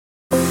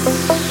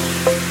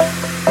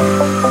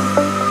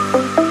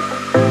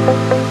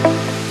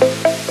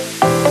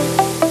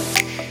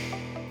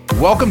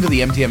Welcome to the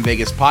MGM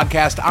Vegas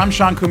podcast. I'm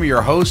Sean Coomer,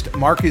 your host.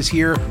 Mark is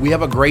here. We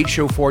have a great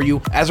show for you.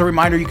 As a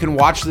reminder, you can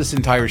watch this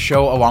entire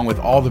show along with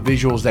all the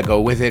visuals that go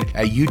with it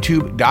at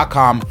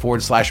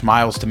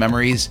youtube.com/miles to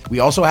memories. We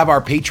also have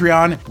our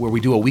Patreon where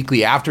we do a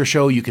weekly after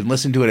show. You can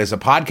listen to it as a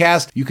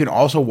podcast. You can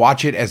also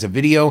watch it as a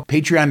video.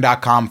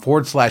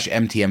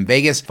 Patreon.com/MTM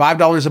Vegas.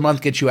 $5 a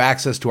month gets you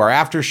access to our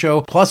after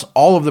show, plus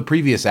all of the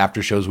previous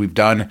after shows we've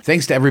done.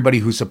 Thanks to everybody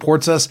who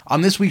supports us. On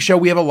this week's show,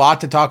 we have a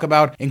lot to talk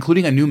about,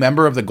 including a new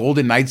member of the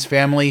Golden Knights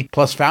family,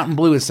 plus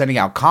Fontainebleau is sending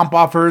out comp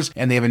offers,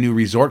 and they have a new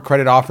resort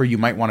credit offer you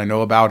might want to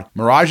know about.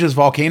 Mirage's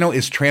Volcano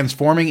is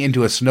transforming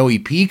into a snowy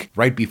peak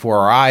right before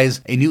our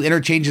eyes. A new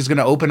interchange is going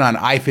to open on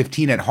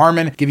I-15 at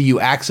Harmon, giving you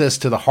access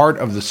to the heart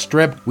of the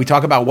Strip. We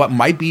talk about what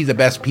might be the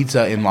best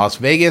pizza in Las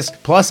Vegas,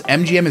 plus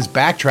MGM is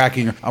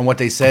backtracking on what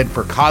they said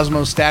for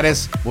Cosmo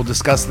status. We'll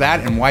discuss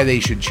that and why they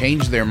should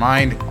change their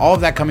mind. All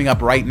of that coming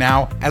up right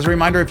now. As a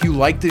reminder, if you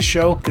like this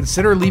show,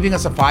 consider leaving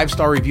us a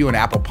 5-star review on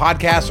Apple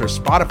Podcasts or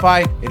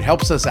Spotify. It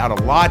helps us out a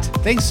lot.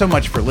 Thanks so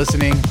much for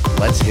listening.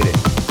 Let's hit it.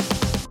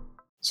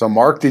 So,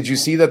 Mark, did you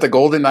see that the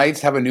Golden Knights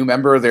have a new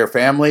member of their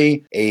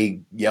family, a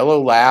yellow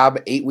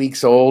lab, 8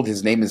 weeks old?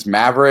 His name is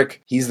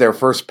Maverick. He's their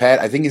first pet.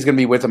 I think he's going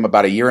to be with them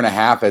about a year and a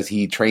half as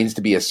he trains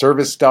to be a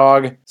service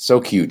dog. So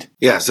cute.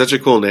 Yeah, such a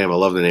cool name. I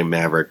love the name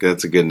Maverick.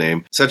 That's a good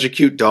name. Such a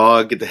cute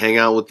dog. Get to hang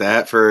out with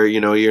that for, a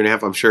year and a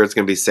half. I'm sure it's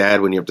going to be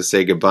sad when you have to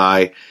say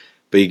goodbye.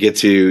 But you get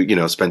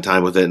to, spend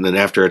time with it. And then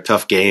after a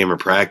tough game or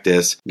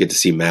practice, you get to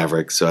see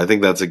Maverick. So I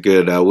think that's a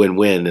good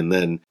win-win. And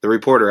then the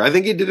reporter, I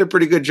think he did a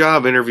pretty good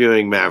job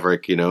interviewing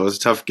Maverick. It was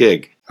a tough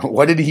gig.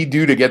 What did he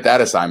do to get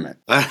that assignment?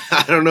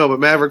 I don't know, but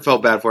Maverick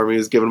felt bad for him. He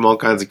was giving him all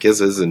kinds of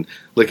kisses and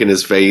licking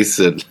his face.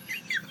 And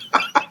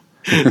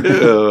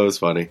it was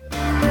funny.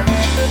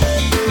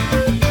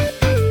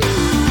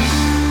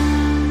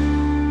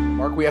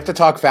 Mark, we have to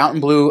talk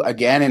Fontainebleau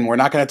again, and we're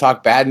not going to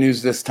talk bad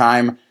news this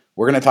time.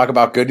 We're going to talk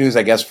about good news,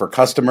 I guess, for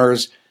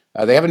customers.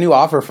 They have a new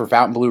offer for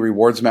Fontainebleau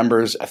Rewards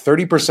members,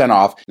 30%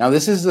 off. Now,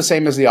 this is the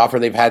same as the offer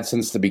they've had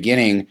since the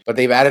beginning, but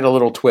they've added a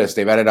little twist.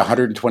 They've added a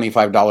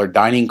 $125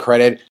 dining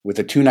credit with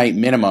a 2-night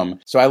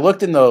minimum. So I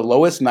looked, and the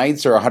lowest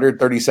nights are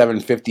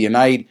 $137.50 a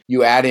night.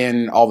 You add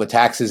in all the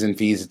taxes and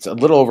fees. It's a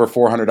little over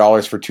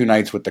 $400 for 2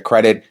 nights with the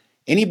credit.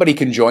 Anybody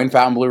can join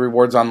Fontainebleau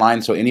Rewards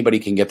online, so anybody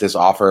can get this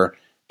offer.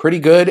 Pretty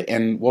good,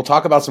 and we'll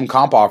talk about some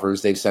comp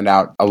offers they've sent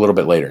out a little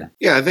bit later.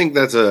 Yeah, I think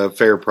that's a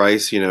fair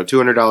price.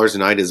 $200 a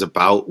night is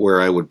about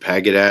where I would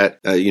peg it at,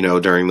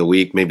 during the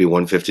week, maybe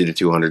 $150 to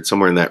 $200,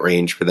 somewhere in that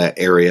range for that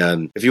area.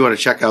 And if you want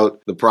to check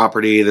out the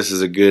property, this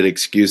is a good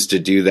excuse to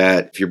do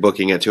that. If you're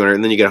booking at $200,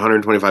 and then you get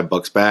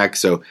 $125 back.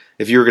 So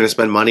if you were going to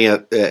spend money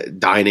at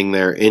dining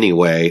there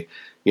anyway,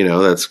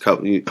 that's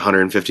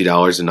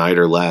 $150 a night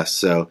or less.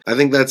 So I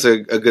think that's a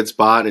good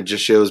spot. It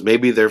just shows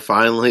maybe they're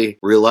finally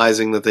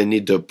realizing that they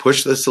need to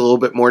push this a little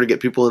bit more to get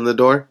people in the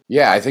door.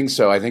 Yeah, I think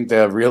so. I think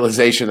the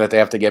realization that they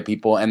have to get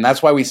people, and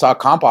that's why we saw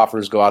comp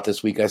offers go out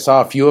this week. I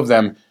saw a few of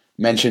them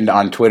mentioned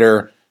on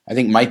Twitter. I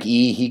think Mike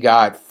E., he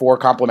got 4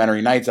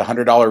 complimentary nights,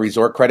 $100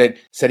 resort credit,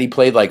 said he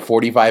played like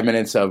 45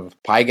 minutes of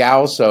Pai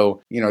Gow.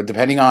 So,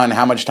 depending on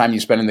how much time you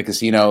spend in the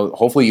casino,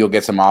 hopefully you'll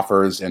get some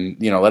offers and,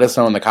 let us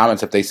know in the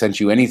comments if they sent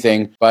you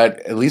anything. But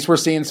at least we're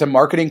seeing some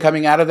marketing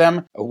coming out of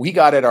them. We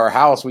got at our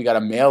house, we got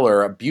a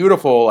mailer, a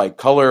beautiful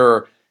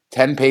color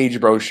 10-page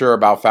brochure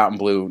about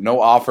Fontainebleau. No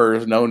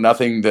offers, no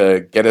nothing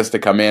to get us to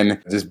come in.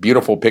 Just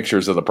beautiful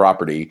pictures of the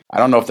property. I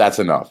don't know if that's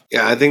enough.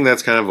 Yeah, I think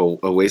that's kind of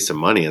a waste of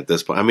money at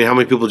this point. I mean, how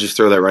many people just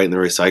throw that right in the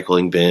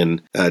recycling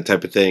bin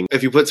type of thing?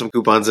 If you put some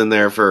coupons in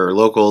there for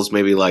locals,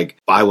 maybe like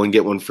buy one,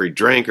 get one free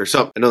drink or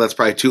something. I know that's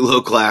probably too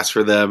low class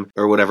for them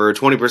or whatever.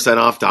 20%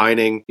 off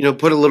dining.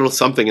 Put a little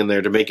something in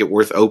there to make it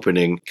worth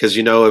opening. Because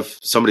if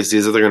somebody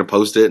sees it, they're going to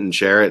post it and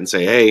share it and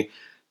say, hey,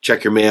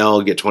 check your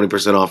mail, get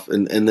 20% off,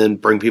 and then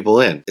bring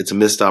people in. It's a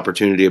missed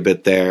opportunity a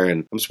bit there,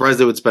 and I'm surprised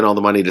they would spend all the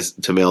money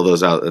to mail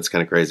those out. That's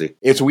kind of crazy.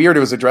 It's weird.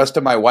 It was addressed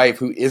to my wife,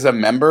 who is a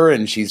member,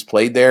 and she's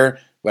played there,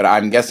 but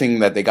I'm guessing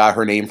that they got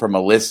her name from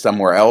a list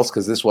somewhere else,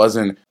 because this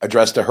wasn't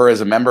addressed to her as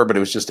a member, but it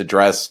was just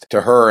addressed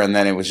to her, and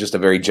then it was just a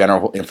very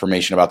general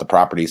information about the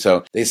property.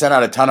 So they sent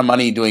out a ton of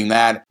money doing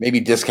that, maybe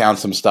discount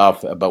some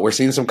stuff, but we're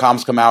seeing some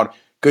comps come out.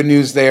 Good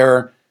news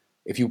there.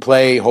 If you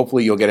play,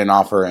 hopefully you'll get an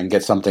offer and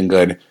get something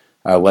good.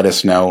 Let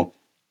us know.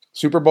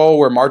 Super Bowl,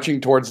 we're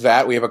marching towards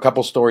that. We have a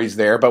couple stories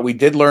there, but we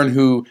did learn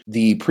who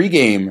the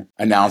pregame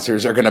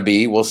announcers are going to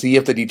be. We'll see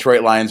if the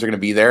Detroit Lions are going to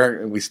be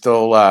there. We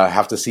still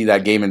have to see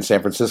that game in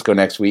San Francisco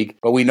next week.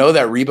 But we know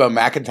that Reba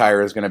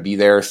McEntire is going to be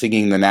there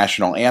singing the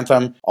national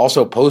anthem.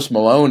 Also, Post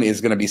Malone is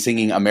going to be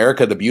singing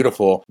America the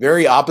Beautiful.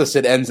 Very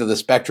opposite ends of the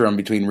spectrum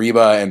between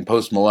Reba and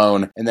Post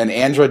Malone. And then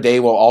Andra Day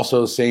will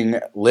also sing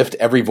Lift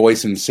Every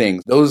Voice and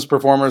Sing. Those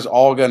performers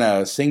all going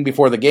to sing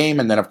before the game.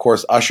 And then, of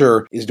course,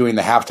 Usher is doing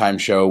the halftime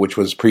show, which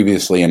was pre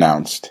previously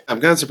announced.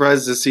 I'm kind of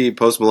surprised to see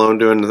Post Malone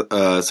doing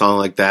a song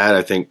like that.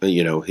 I think,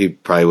 he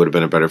probably would have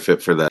been a better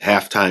fit for the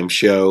halftime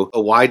show. A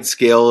wide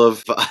scale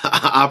of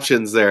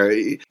options there.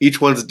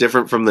 Each one's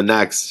different from the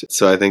next.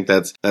 So I think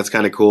that's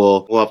kind of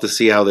cool. We'll have to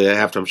see how the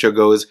halftime show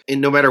goes. And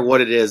no matter what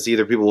it is,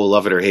 either people will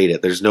love it or hate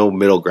it. There's no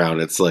middle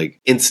ground. It's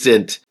like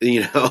instant,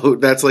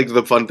 that's like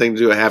the fun thing to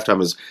do at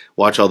halftime is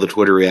watch all the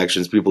Twitter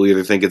reactions. People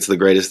either think it's the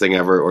greatest thing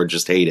ever or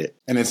just hate it.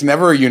 And it's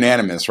never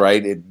unanimous,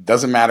 right? It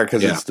doesn't matter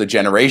because it's the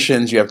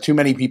generations. You have too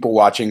many people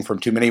watching from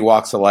too many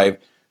walks of life.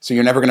 So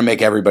you're never going to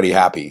make everybody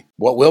happy.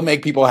 What will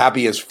make people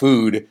happy is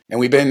food. And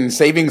we've been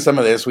saving some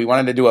of this. We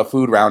wanted to do a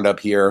food roundup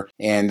here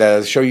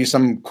and show you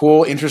some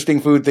cool,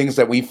 interesting food things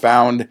that we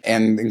found,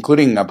 and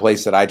including a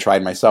place that I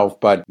tried myself.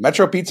 But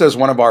Metro Pizza is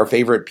one of our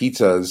favorite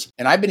pizzas.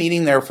 And I've been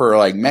eating there for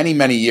like many,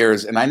 many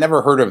years. And I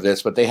never heard of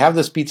this, but they have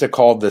this pizza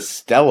called the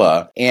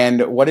Stella.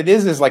 And what it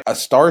is like a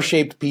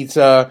star-shaped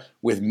pizza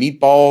with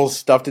meatballs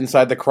stuffed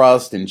inside the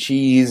crust and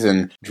cheese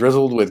and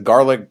drizzled with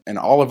garlic and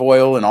olive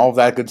oil and all of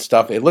that good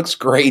stuff. It looks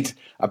great.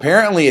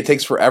 Apparently, it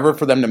takes forever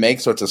for them to make,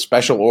 so it's a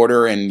special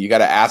order, and you got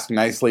to ask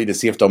nicely to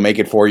see if they'll make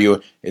it for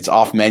you. It's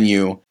off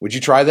menu. Would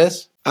you try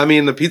this? I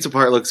mean, the pizza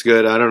part looks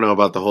good. I don't know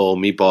about the whole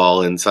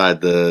meatball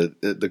inside the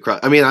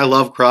crust. I mean, I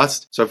love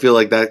crust, so I feel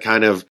like that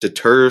kind of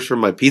deters from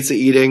my pizza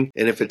eating.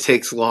 And if it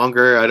takes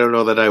longer, I don't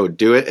know that I would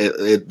do it.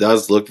 It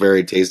does look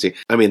very tasty.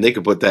 I mean, they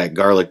could put that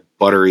garlic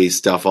buttery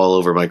stuff all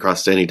over my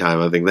crust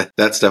anytime. I think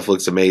that stuff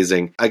looks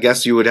amazing. I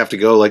guess you would have to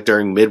go like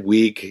during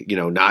midweek,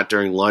 not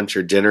during lunch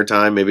or dinner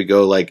time. Maybe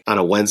go like on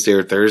a Wednesday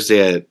or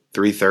Thursday at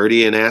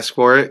 3:30 and ask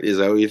for it. Is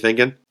that what you're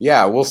thinking?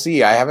 Yeah, we'll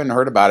see. I haven't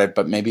heard about it,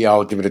 but maybe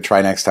I'll give it a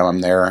try next time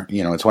I'm there.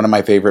 It's one of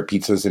my favorite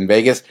pizzas in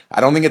Vegas.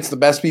 I don't think it's the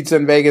best pizza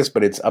in Vegas,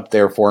 but it's up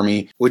there for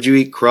me. Would you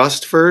eat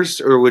crust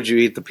first or would you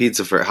eat the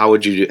pizza first? How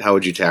would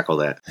you tackle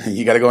that?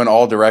 You got to go in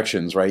all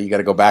directions, right? You got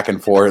to go back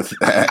and forth.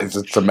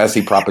 It's a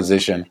messy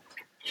proposition.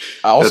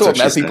 Also a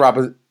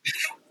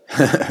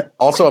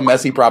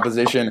messy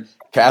proposition.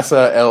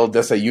 Casa El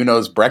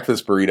Desayuno's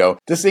breakfast burrito.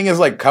 This thing is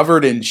like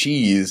covered in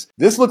cheese.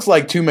 This looks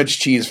like too much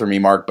cheese for me,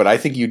 Mark, but I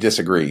think you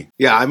disagree.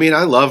 Yeah, I mean,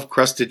 I love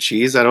crusted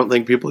cheese. I don't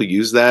think people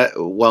use that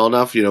well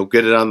enough.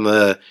 Get it on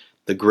the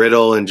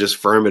griddle and just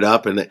firm it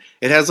up, and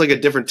it has like a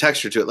different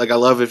texture to it. Like I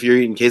love if you're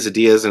eating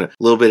quesadillas and a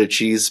little bit of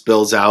cheese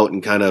spills out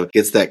and kind of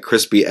gets that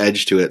crispy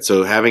edge to it.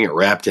 So having it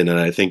wrapped in it,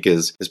 I think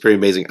is pretty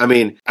amazing. I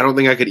mean, I don't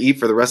think I could eat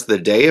for the rest of the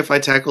day if I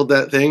tackled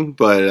that thing,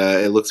 but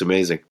it looks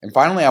amazing. And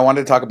finally, I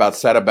wanted to talk about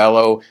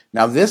Cerebello.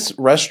 Now, this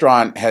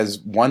restaurant has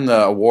won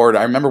the award.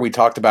 I remember we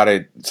talked about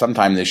it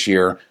sometime this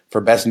year for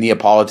Best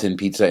Neapolitan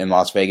Pizza in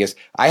Las Vegas.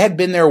 I had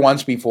been there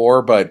once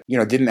before, but,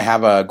 didn't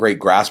have a great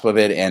grasp of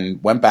it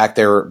and went back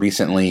there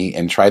recently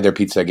and tried their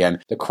pizza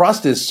again. The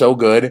crust is so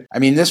good. I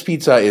mean, this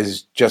pizza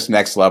is just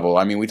next level.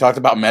 I mean, we talked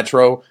about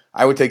Metro.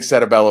 I would take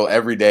Cerebello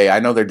every day.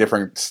 I know they're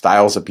different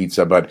styles of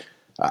pizza, but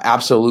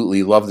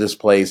absolutely love this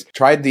place.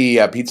 Tried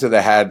the pizza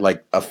that had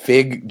like a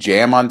fig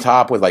jam on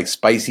top with like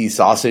spicy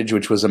sausage,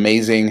 which was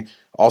amazing.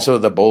 Also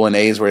the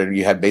bolognese, where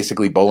you had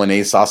basically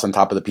bolognese sauce on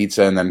top of the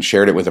pizza and then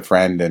shared it with a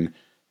friend. And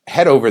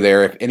head over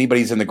there if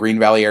anybody's in the Green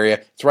Valley area.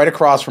 It's right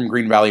across from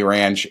Green Valley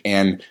Ranch,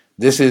 and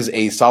this is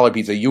a solid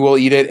pizza. You will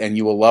eat it, and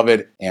you will love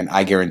it, and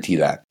I guarantee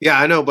that. Yeah,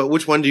 I know, but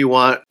which one do you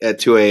want at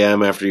 2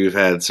 a.m. after you've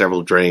had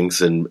several drinks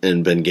and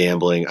been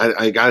gambling?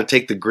 I got to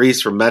take the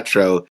grease from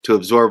Metro to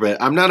absorb it.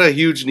 I'm not a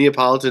huge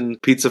Neapolitan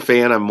pizza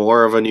fan. I'm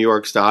more of a New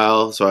York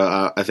style,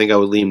 so I think I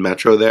would lean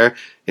Metro there.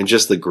 And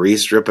just the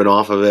grease dripping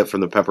off of it from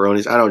the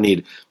pepperonis. I don't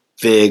need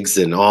figs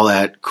and all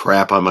that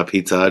crap on my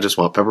pizza. I just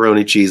want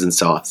pepperoni, cheese, and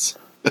sauce.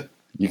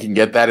 You can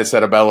get that at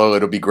Cerebello.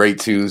 It'll be great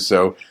too.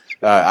 So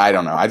I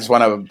don't know. I just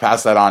want to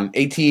pass that on.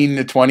 18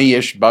 to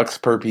 20-ish bucks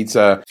per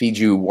pizza. Feed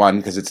you one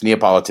because it's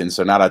Neapolitan,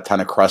 so not a ton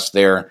of crust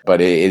there,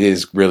 but it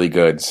is really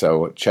good.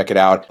 So check it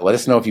out. Let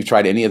us know if you've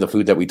tried any of the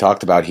food that we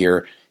talked about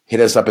here. Hit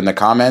us up in the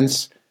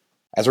comments.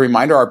 As a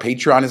reminder, our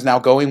Patreon is now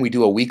going. We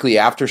do a weekly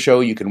after show.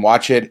 You can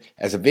watch it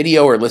as a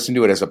video or listen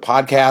to it as a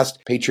podcast.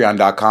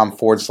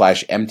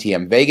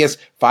 Patreon.com/MTM Vegas.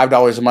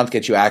 $5 a month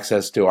gets you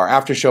access to our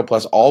after show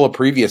plus all the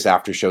previous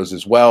after shows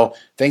as well.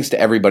 Thanks to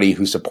everybody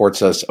who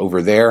supports us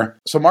over there.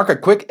 So, Mark, a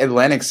quick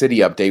Atlantic City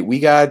update. We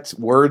got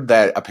word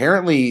that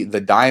apparently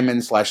the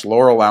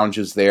Diamond/Laurel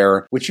Lounges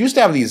there, which used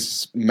to have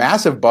these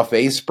massive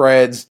buffet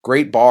spreads,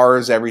 great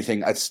bars,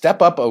 everything, a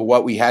step up of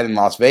what we had in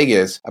Las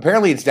Vegas.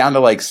 Apparently it's down to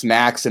like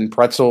snacks and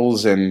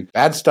pretzels and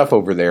bad stuff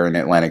over there in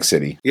Atlantic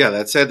City. Yeah,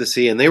 that's sad to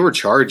see. And they were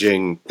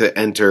charging to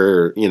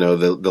enter,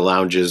 the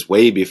lounges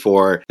way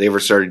before they ever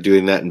started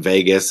doing that in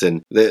Vegas.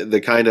 And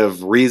the kind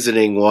of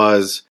reasoning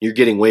was you're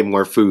getting way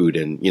more food.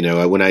 And,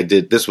 when I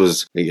did, this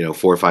was,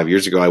 4 or 5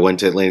 years ago, I went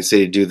to Atlantic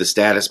City to do the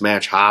status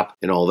match hop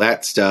and all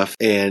that stuff.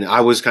 And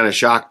I was kind of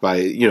shocked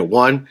by,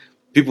 one,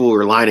 people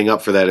were lining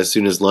up for that as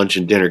soon as lunch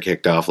and dinner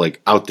kicked off,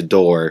 like out the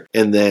door.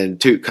 And then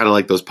two, kind of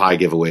like those pie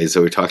giveaways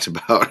that we talked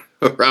about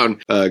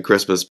around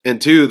Christmas.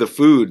 And two, the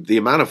food, the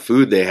amount of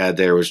food they had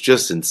there was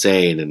just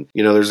insane. And,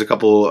 there's a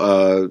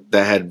couple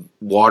that had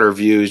water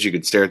views. You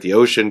could stare at the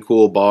ocean,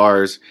 cool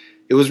bars.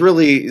 it was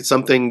really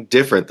something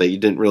different that you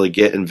didn't really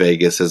get in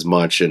Vegas as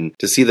much. And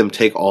to see them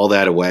take all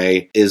that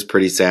away is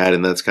pretty sad.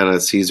 And that's kind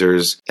of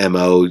Caesar's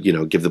MO,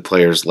 give the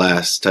players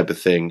less type of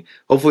thing.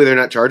 Hopefully they're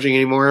not charging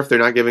anymore if they're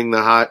not giving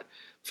the hot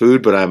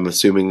food, but I'm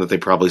assuming that they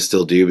probably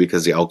still do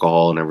because the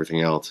alcohol and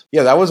everything else.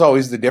 Yeah, that was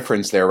always the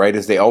difference there, right?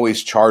 Is they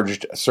always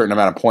charged a certain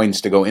amount of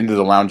points to go into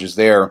the lounges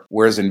there,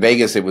 whereas in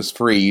Vegas it was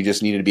free. You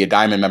just needed to be a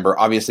Diamond member.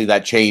 Obviously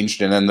that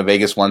changed, and then the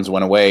Vegas ones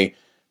went away.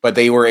 But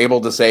they were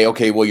able to say,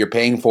 okay, well, you're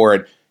paying for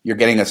it. You're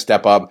getting a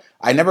step up.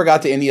 I never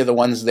got to any of the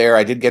ones there.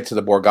 I did get to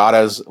the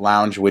Borgata's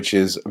lounge, which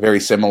is very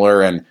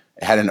similar and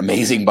had an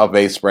amazing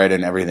buffet spread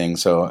and everything.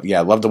 So,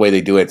 yeah, love the way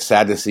they do it.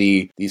 Sad to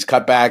see these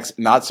cutbacks.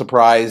 Not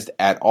surprised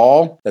at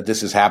all that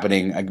this is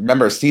happening. I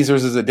remember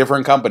Caesars is a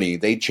different company.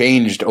 They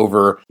changed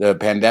over the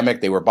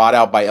pandemic. They were bought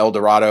out by El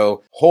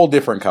Dorado. Whole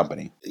different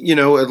company.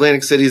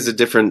 Atlantic City is a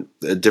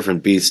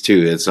different beast,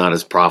 too. It's not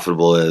as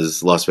profitable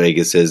as Las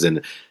Vegas is.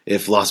 And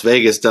if Las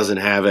Vegas doesn't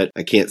have it,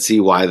 I can't see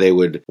why they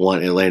would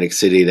want Atlantic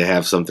City to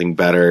have something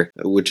better,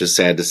 which is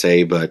sad to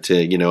say. But,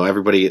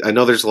 everybody, I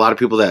know there's a lot of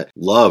people that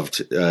loved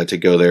to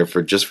go there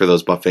for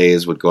those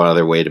buffets, would go out of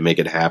their way to make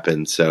it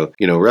happen. So,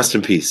 rest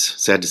in peace.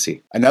 Sad to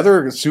see.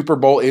 Another Super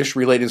Bowl-ish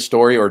related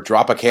story, or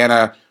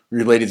Tropicana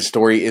related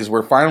story, is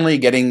we're finally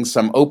getting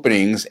some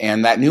openings,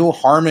 and that new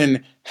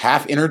Harmon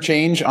half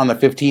interchange on the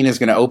 15 is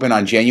going to open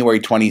on January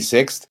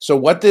 26th. So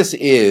what this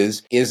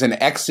is an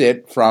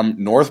exit from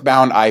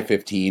northbound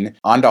I-15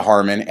 onto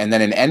Harmon, and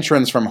then an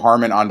entrance from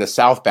Harmon onto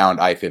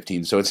southbound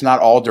I-15. So it's not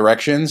all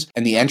directions,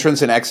 and the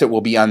entrance and exit will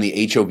be on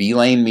the HOV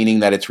lane, meaning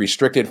that it's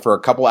restricted for a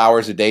couple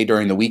hours a day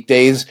during the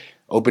weekdays,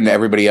 open to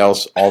everybody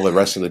else all the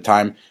rest of the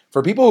time.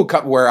 For people who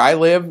come where I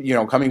live,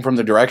 coming from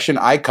the direction,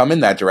 I come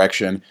in that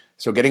direction.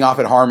 So getting off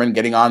at Harmon,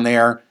 getting on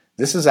there,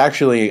 this is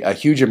actually a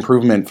huge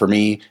improvement for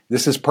me.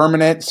 This is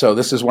permanent, so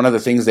this is one of the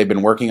things they've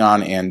been working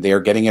on, and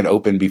they're getting it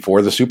open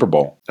before the Super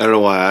Bowl. I don't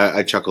know why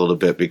I chuckled a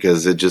bit,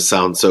 because it just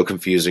sounds so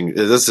confusing.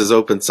 This is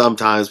open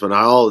sometimes, but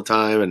not all the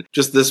time, and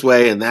just this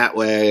way and that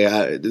way.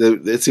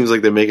 It seems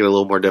like they make it a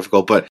little more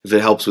difficult, but if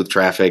it helps with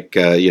traffic,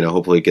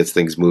 hopefully it gets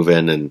things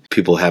moving and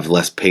people have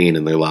less pain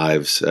in their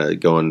lives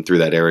going through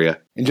that area.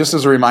 And just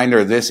as a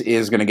reminder, this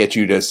is going to get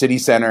you to City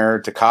Center,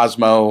 to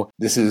Cosmo.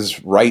 This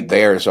is right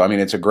there. So,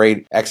 it's a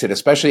great exit,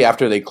 especially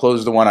after they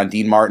closed the one on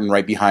Dean Martin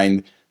right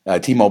behind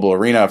T-Mobile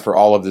Arena for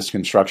all of this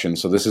construction.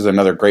 So this is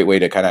another great way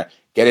to kind of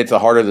get it to the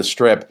heart of the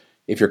Strip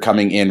if you're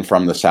coming in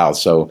from the south.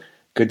 So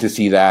good to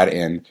see that,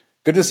 and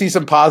good to see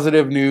some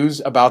positive news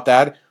about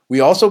that. We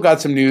also got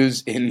some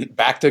news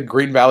back to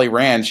Green Valley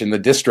Ranch in the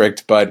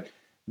district, but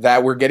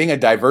that we're getting a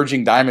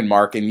diverging diamond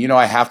mark. And,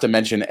 I have to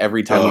mention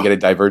every time we get a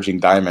diverging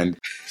diamond.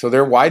 So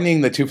they're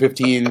widening the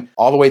 215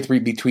 all the way through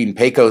between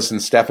Pecos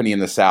and Stephanie in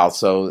the south.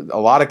 So a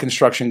lot of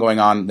construction going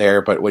on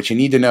there. But what you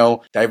need to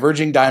know,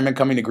 diverging diamond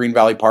coming to Green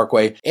Valley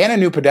Parkway, and a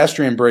new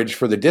pedestrian bridge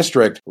for the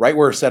district right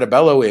where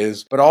Setabello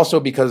is, but also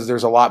because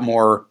there's a lot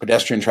more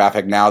pedestrian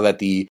traffic now that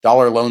the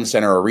Dollar Loan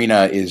Center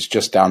Arena is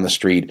just down the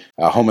street,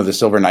 home of the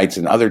Silver Knights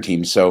and other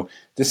teams. So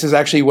this is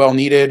actually well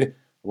needed.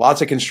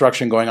 Lots of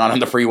construction going on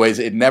the freeways.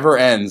 It never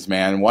ends,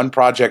 man. One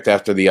project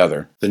after the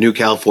other. The new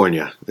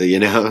California,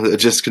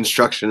 just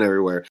construction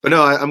everywhere. But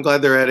no, I'm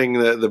glad they're adding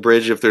the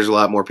bridge. If there's a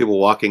lot more people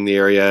walking the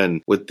area,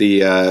 and with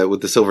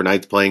the Silver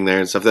Knights playing there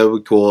and stuff, that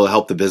would be cool.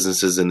 Help the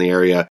businesses in the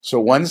area. So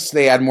once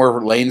they add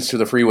more lanes to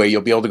the freeway,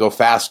 you'll be able to go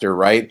faster,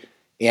 right?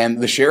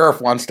 And the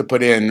sheriff wants to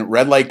put in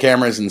red light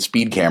cameras and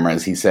speed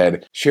cameras, he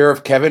said.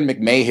 Sheriff Kevin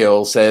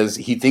McMahill says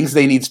he thinks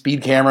they need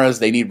speed cameras,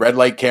 they need red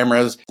light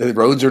cameras, the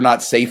roads are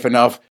not safe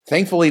enough.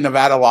 Thankfully,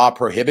 Nevada law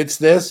prohibits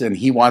this, and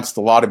he wants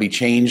the law to be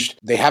changed.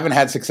 They haven't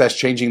had success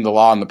changing the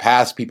law in the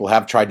past. People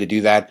have tried to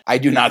do that. I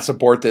do not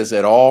support this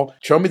at all.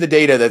 Show me the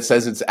data that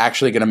says it's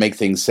actually going to make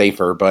things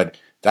safer, but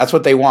that's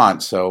what they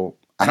want, so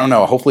I don't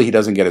know. Hopefully he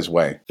doesn't get his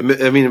way.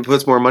 It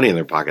puts more money in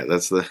their pocket.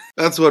 That's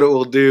what it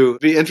will do.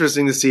 It'd be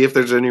interesting to see if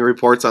there's any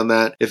reports on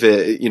that, if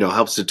it,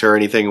 helps deter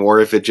anything, or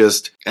if it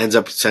just ends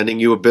up sending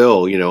you a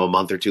bill, a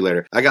month or two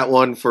later. I got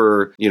one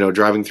for,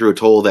 driving through a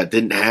toll that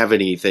didn't have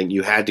anything.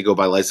 You had to go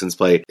by license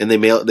plate, and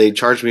they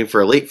charged me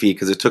for a late fee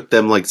because it took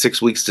them like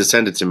 6 weeks to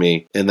send it to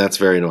me, and that's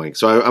very annoying.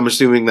 So I'm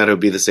assuming that it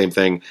would be the same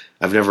thing.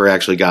 I've never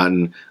actually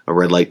gotten a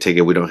red light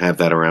ticket. We don't have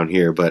that around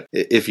here, but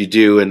if you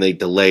do and they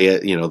delay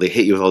it, they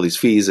hit you with all these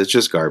fees, it's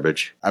just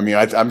garbage.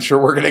 I'm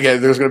sure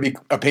there's going to be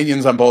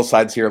opinions on both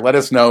sides here. Let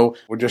us know.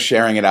 We're just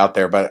sharing it out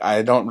there, but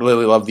I don't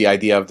really love the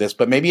idea of this,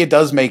 but maybe it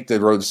does make the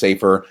roads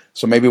safer.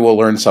 So maybe we'll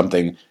learn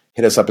something.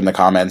 Hit us up in the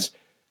comments.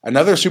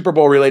 Another Super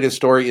Bowl related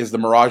story is the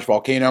Mirage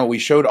Volcano. We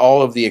showed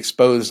all of the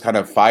exposed kind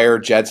of fire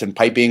jets and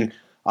piping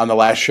on the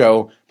last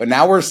show, But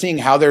now we're seeing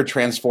how they're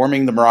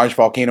transforming the Mirage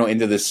Volcano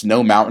into this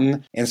snow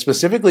mountain. And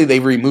specifically,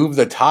 they've removed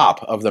the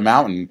top of the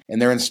mountain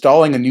and they're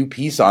installing a new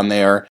piece on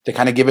there to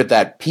kind of give it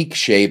that peak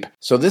shape.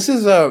 So this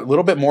is a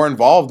little bit more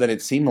involved than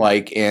it seemed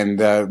like,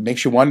 and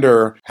makes you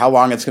wonder how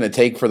long it's going to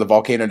take for the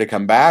volcano to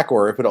come back,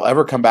 or if it'll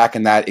ever come back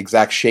in that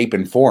exact shape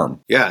and form.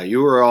 Yeah,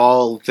 you were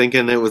all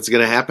thinking it was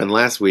going to happen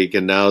last week,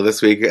 and now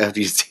this week, after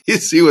you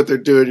see what they're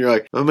doing, you're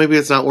like, well, maybe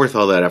it's not worth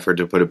all that effort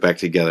to put it back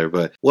together.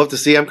 But we'll have to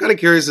see. I'm kind of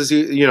curious to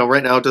see,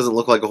 right now it doesn't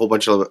look like a whole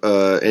bunch of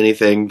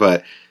anything,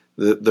 but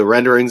the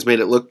renderings made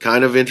it look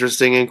kind of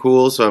interesting and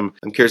cool, so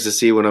I'm curious to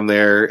see when I'm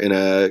there in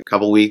a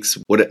couple weeks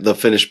what the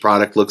finished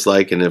product looks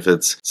like, and if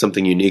it's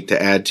something unique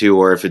to add to,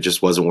 or if it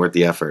just wasn't worth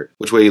the effort.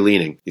 Which way are you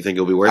leaning? You think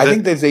it'll be worth it? I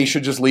think that they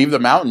should just leave the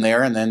mountain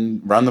there and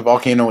then run the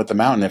volcano with the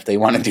mountain if they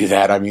want to do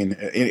that. I mean,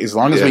 as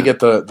long as we get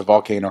the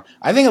volcano.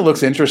 I think it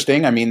looks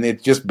interesting. I mean,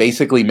 it's just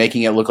basically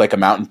making it look like a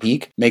mountain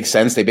peak. Makes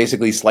sense. They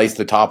basically slice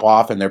the top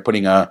off and they're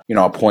putting a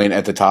point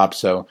at the top.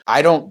 So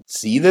I don't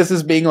see this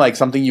as being like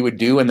something you would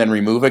do and then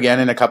remove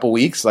again in a couple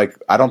weeks. Like,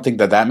 I don't think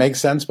that makes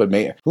sense, but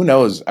who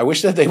knows? I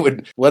wish that they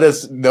would let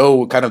us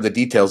know kind of the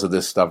details of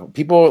this stuff.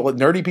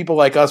 Nerdy people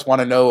like us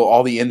want to know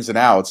all the ins and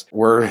outs.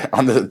 We're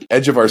on the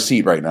edge of our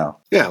seat right now.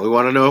 Yeah, we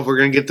want to know if we're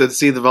going to get to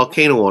see the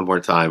volcano one more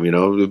time,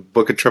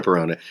 book a trip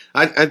around it.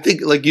 I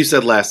think, like you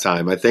said last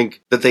time, I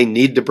think that they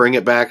need to bring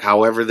it back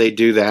however they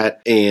do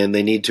that, and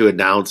they need to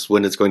announce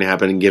when it's going to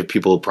happen and give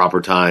people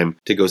proper time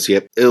to go see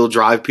it. It'll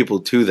drive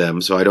people to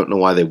them, so I don't know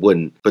why they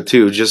wouldn't. But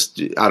two,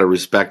 just out of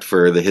respect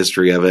for the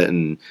history of it,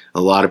 and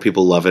a lot of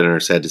people love it and are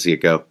sad to see it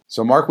go.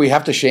 So, Mark, we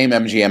have to shame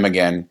MGM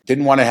again.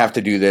 Didn't want to have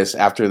to do this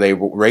after they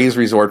raised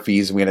resort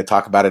fees, and we had to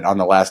talk about it on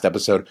the last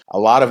episode. A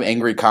lot of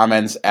angry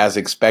comments as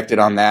expected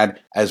on that.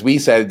 As we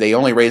said, they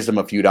only raised them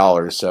a few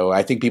dollars. So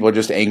I think people are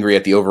just angry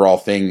at the overall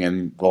thing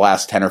in the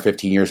last 10 or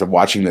 15 years of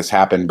watching this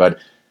happen. But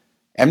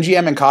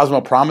MGM and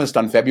Cosmo promised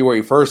on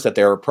February 1st that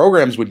their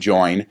programs would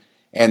join.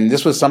 And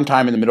this was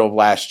sometime in the middle of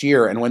last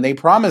year. And when they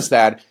promised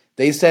that,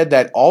 they said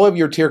that all of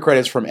your tier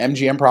credits from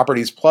MGM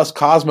properties plus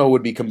Cosmo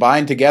would be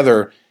combined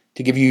together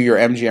to give you your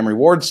MGM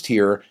rewards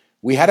tier.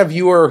 We had a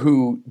viewer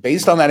who,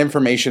 based on that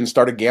information,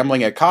 started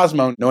gambling at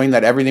Cosmo, knowing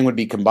that everything would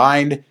be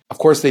combined. Of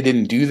course, they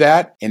didn't do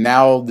that, and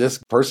now this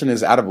person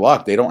is out of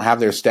luck. They don't have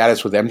their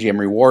status with MGM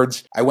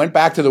Rewards. I went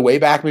back to the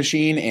Wayback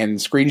Machine and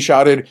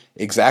screenshotted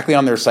exactly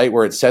on their site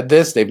where it said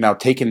this. They've now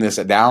taken this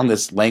down,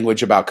 this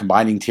language about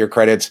combining tier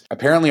credits.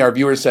 Apparently, our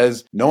viewer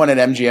says no one at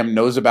MGM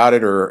knows about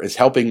it or is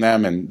helping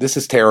them, and this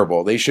is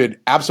terrible. They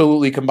should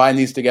absolutely combine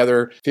these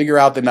together, figure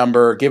out the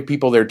number, give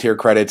people their tier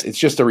credits. It's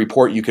just a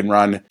report you can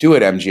run. Do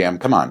it,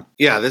 MGM. Come on.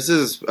 Yeah, this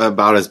is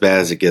about as bad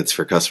as it gets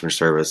for customer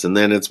service. And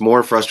then it's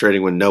more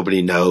frustrating when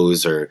nobody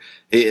knows, the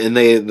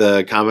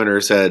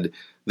commenter said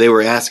they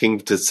were asking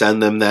to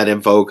send them that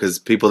info because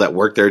people that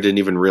work there didn't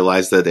even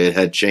realize that it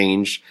had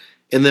changed.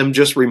 And them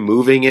just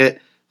removing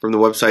it from the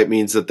website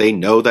means that they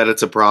know that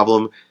it's a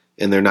problem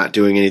and they're not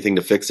doing anything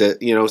to fix it.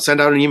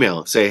 Send out an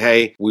email. Say,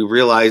 hey, we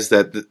realize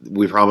that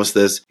we promised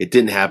this. It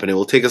didn't happen. It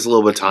will take us a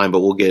little bit of time,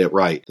 but we'll get it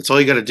right. That's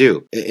all you got to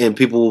do. And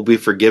people will be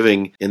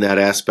forgiving in that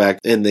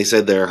aspect. And they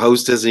said their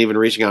host isn't even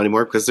reaching out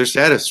anymore because their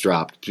status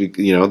dropped.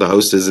 The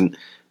host isn't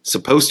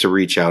supposed to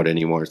reach out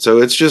anymore.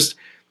 So it's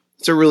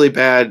a really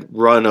bad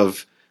run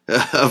of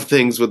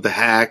things with the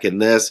hack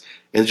and this,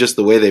 and just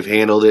the way they've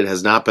handled it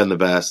has not been the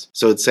best.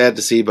 So it's sad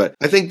to see, but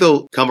I think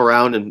they'll come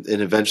around and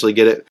eventually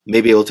get it.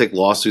 Maybe it'll take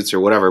lawsuits or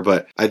whatever,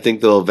 but I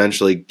think they'll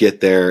eventually get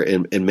there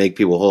and make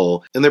people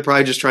whole. And they're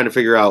probably just trying to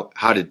figure out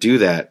how to do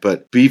that,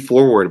 but be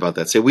forward about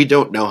that. Say, we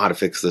don't know how to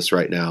fix this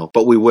right now,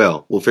 but we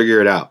will. We'll figure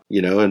it out,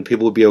 and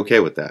people will be okay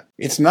with that.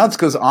 It's nuts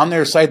because on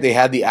their site, they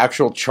had the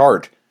actual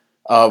chart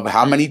of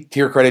how many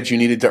tier credits you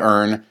needed to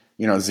earn.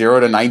 0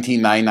 to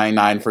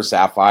 19,999 for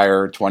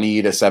Sapphire,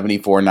 20 to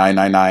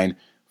 74,999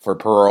 for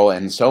Pearl,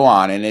 and so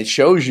on. And it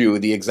shows you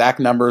the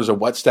exact numbers of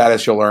what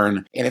status you'll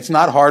earn. And it's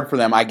not hard for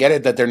them. I get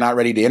it that they're not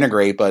ready to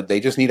integrate, but they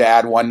just need to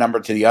add one number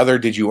to the other.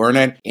 Did you earn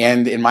it?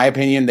 And in my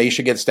opinion, they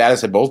should get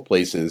status at both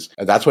places.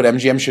 That's what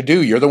MGM should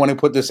do. You're the one who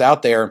put this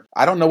out there.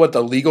 I don't know what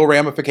the legal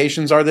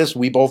ramifications are this.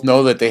 We both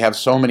know that they have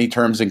so many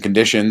terms and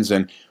conditions,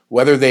 and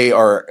whether they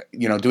are,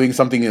 doing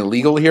something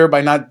illegal here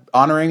by not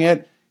honoring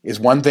it is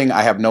one thing.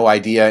 I have no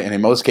idea. And in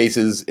most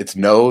cases, it's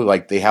no,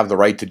 like they have the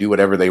right to do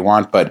whatever they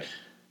want. But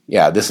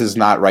yeah, this is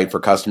not right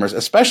for customers,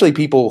 especially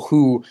people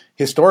who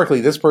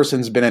historically, this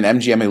person's been an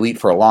MGM elite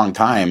for a long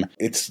time.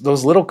 It's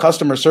those little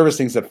customer service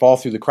things that fall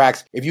through the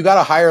cracks. If you got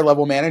a higher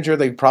level manager,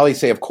 they'd probably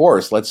say, of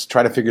course, let's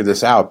try to figure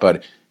this out.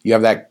 But you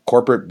have that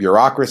corporate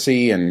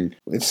bureaucracy, and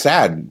it's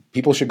sad.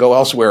 People should go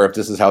elsewhere if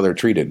this is how they're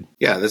treated.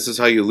 Yeah, this is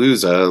how you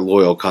lose a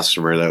loyal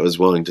customer that was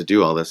willing to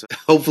do all this.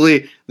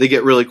 Hopefully, they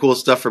get really cool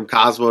stuff from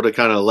Cosmo to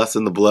kind of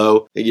lessen the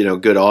blow.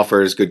 Good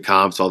offers, good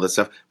comps, all this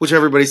stuff, which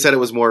everybody said it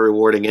was more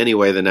rewarding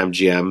anyway than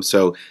MGM.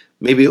 So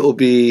maybe it will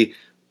be,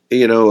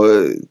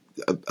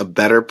 a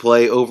better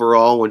play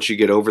overall once you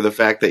get over the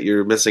fact that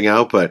you're missing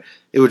out, but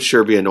it would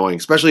sure be annoying,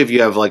 especially if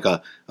you have like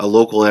a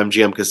local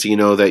MGM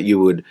casino that you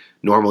would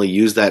normally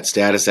use that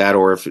status at,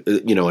 or if,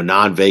 a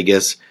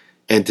non-Vegas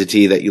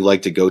entity that you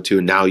like to go to,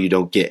 and now you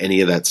don't get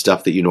any of that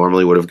stuff that you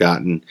normally would have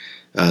gotten.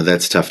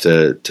 That's tough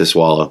to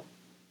swallow.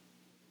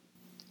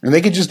 And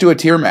they could just do a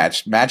tier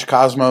match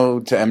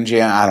Cosmo to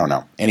MGM. I don't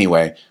know.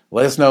 Anyway,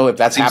 let us know if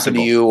that's happened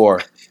to you,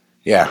 or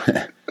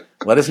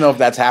let us know if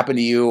that's happened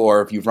to you,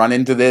 or if you've run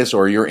into this,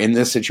 or you're in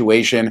this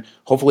situation.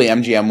 Hopefully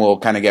MGM will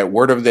kind of get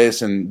word of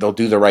this and they'll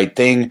do the right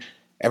thing.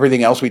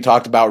 Everything else we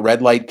talked about,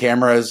 red light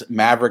cameras,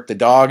 Maverick the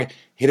dog,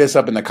 hit us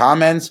up in the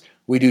comments.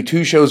 We do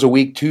 2 shows a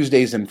week,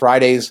 Tuesdays and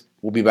Fridays.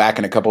 We'll be back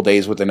in a couple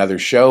days with another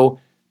show.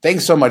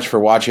 Thanks so much for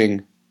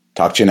watching.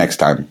 Talk to you next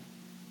time.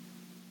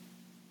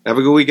 Have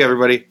a good week,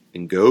 everybody,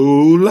 and go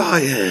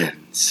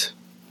Lions!